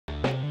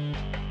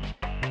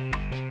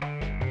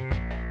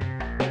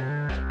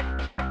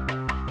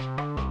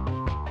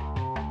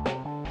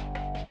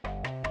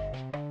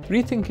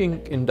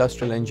Rethinking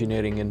industrial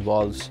engineering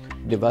involves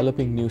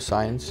developing new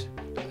science,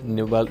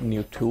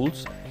 new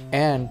tools,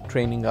 and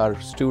training our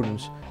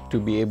students to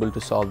be able to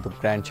solve the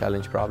grand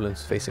challenge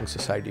problems facing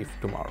society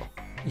tomorrow.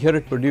 Here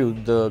at Purdue,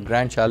 the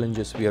grand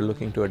challenges we are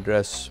looking to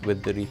address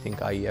with the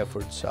Rethink IE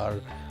efforts are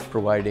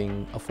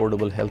providing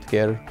affordable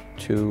healthcare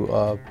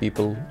to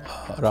people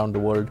around the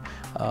world,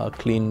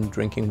 clean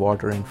drinking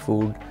water and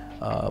food,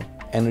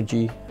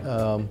 energy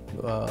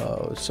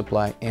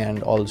supply,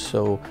 and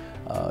also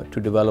to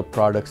develop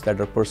products that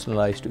are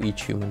personalized to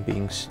each human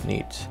being's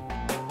needs.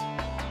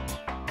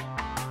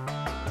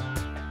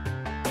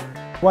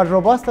 What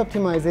robust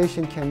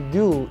optimization can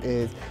do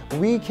is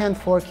we can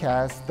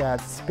forecast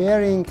that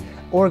sparing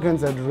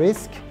organs at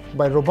risk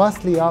by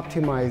robustly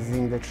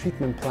optimizing the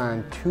treatment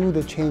plan to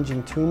the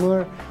changing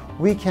tumor,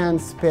 we can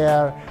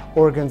spare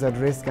organs at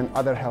risk and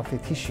other healthy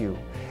tissue.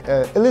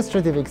 An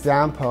illustrative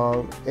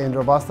example in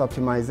robust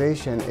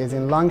optimization is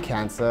in lung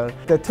cancer.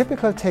 The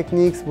typical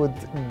techniques would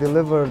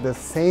deliver the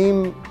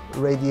same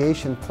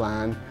radiation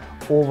plan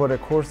over the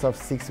course of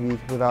 6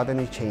 weeks without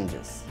any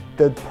changes.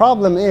 The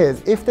problem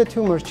is, if the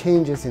tumor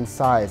changes in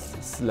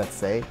size, let's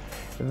say,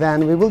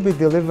 then we will be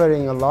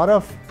delivering a lot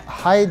of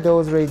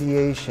high-dose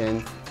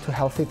radiation to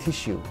healthy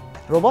tissue.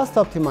 Robust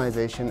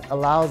optimization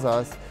allows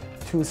us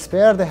to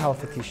spare the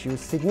healthy tissue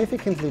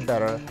significantly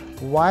better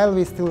while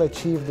we still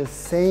achieve the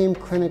same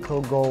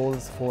clinical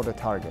goals for the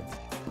target.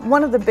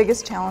 One of the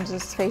biggest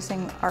challenges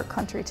facing our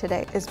country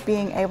today is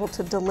being able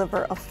to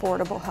deliver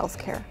affordable health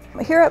care.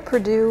 Here at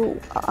Purdue,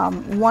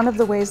 one of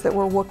the ways that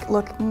we're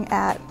looking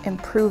at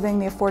improving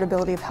the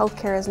affordability of health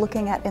care is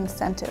looking at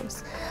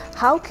incentives.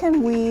 How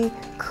can we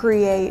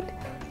create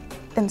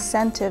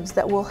incentives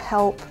that will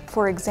help,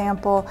 for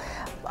example,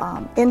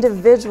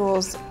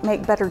 individuals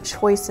make better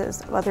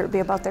choices, whether it be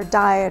about their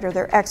diet or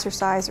their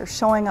exercise or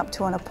showing up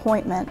to an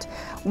appointment?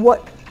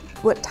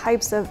 What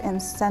types of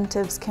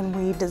incentives can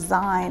we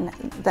design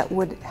that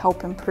would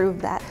help improve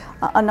that?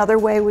 Another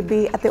way would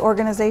be at the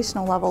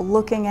organizational level,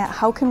 looking at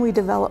how can we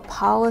develop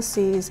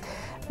policies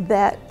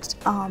that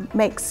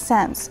make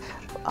sense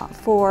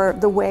for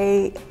the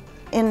way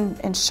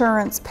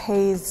insurance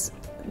pays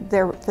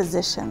their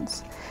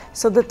physicians,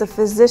 so that the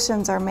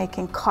physicians are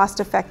making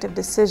cost-effective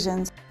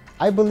decisions.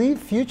 I believe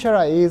future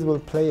IEs will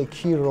play a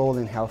key role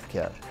in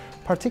healthcare,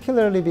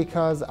 particularly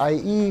because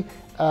IE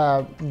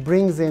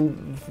brings in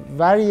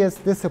various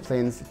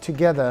disciplines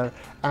together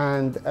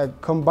and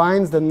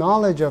combines the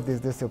knowledge of these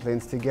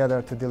disciplines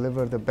together to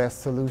deliver the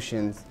best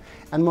solutions.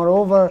 And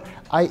moreover,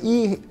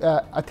 IE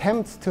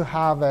attempts to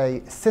have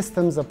a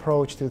systems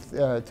approach to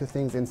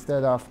things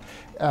instead of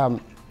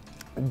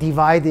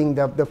dividing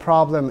the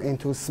problem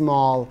into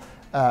small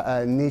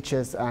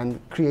niches and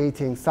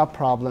creating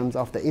sub-problems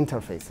of the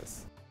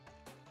interfaces.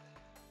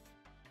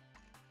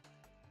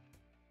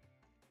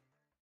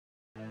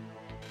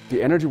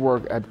 The energy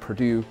work at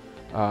Purdue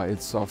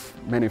is of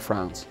many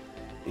fronts,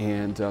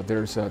 and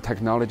there's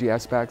technology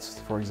aspects,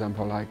 for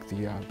example, like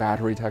the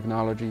battery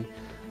technology,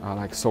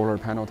 like solar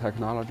panel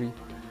technology.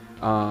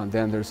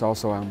 Then there's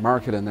also a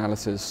market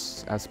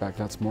analysis aspect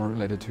that's more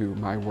related to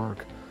my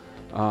work.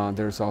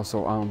 There's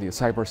also on the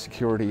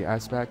cybersecurity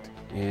aspect,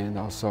 and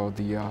also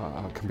the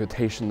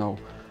computational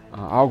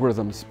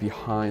algorithms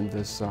behind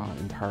this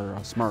entire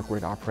smart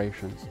grid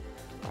operations.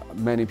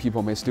 Many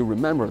people may still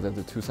remember that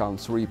the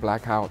 2003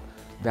 blackout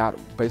that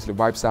basically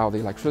wipes out the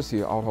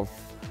electricity out of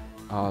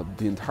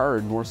the entire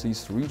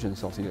northeast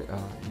regions of the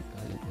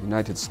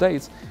United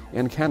States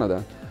and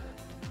Canada.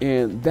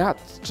 And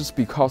that's just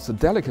because the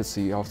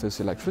delicacy of this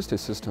electricity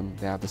system,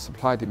 that the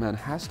supply-demand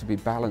has to be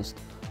balanced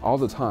all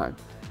the time.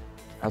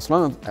 As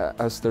long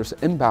as there's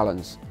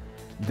imbalance,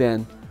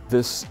 then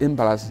this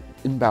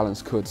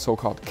imbalance could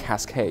so-called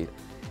cascade,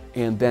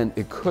 and then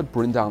it could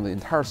bring down the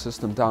entire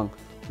system down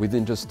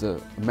within just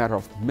a matter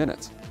of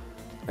minutes.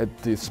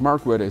 The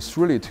smart grid is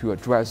really to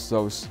address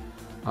those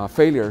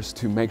failures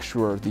to make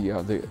sure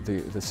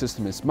the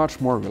system is much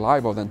more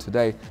reliable than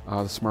today.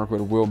 The smart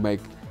grid will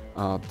make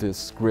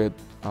this grid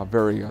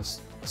very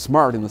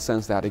smart in the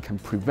sense that it can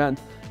prevent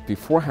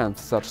beforehand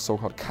such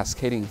so-called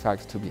cascading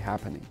effects to be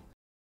happening.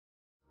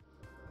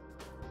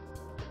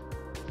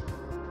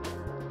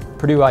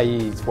 Purdue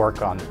IE's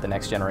work on the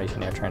next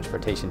generation air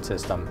transportation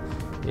system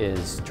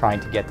is trying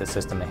to get the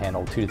system to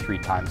handle 2 to 3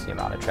 times the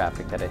amount of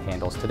traffic that it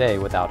handles today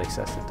without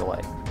excessive delay.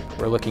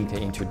 We're looking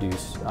to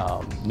introduce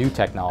new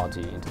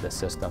technology into the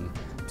system,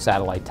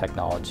 satellite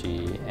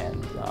technology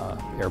and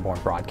airborne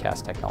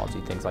broadcast technology,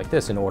 things like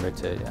this, in order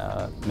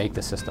to make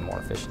the system more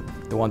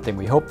efficient. The one thing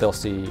we hope they'll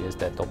see is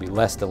that there'll be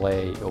less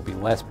delay, it'll be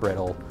less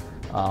brittle.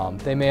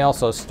 They may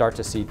also start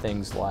to see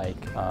things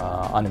like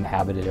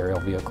uninhabited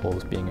aerial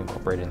vehicles being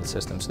incorporated in the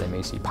system, so they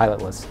may see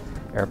pilotless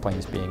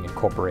airplanes being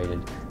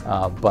incorporated,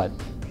 but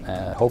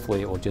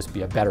hopefully it will just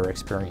be a better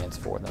experience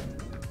for them.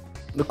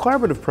 The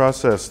collaborative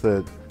process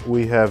that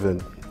we have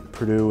in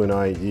Purdue and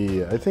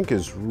IE, I think,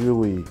 is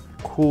really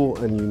cool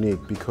and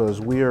unique because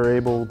we are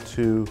able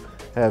to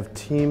have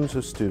teams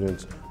of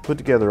students put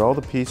together all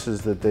the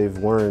pieces that they've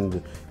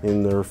learned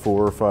in their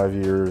 4 or 5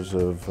 years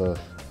of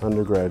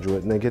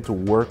undergraduate, and they get to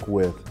work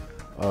with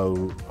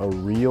a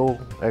real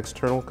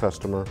external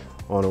customer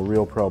on a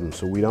real problem.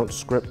 So we don't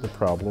script the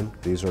problem.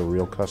 These are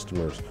real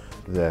customers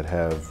that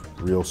have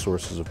real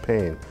sources of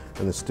pain.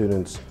 And the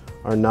students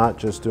are not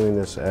just doing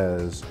this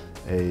as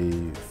a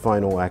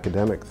final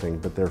academic thing,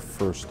 but their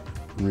first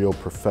real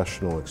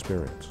professional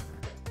experience.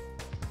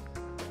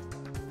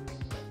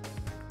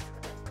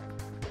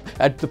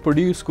 At the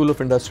Purdue School of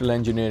Industrial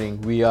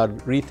Engineering, we are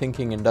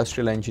rethinking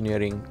industrial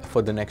engineering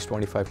for the next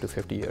 25 to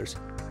 50 years.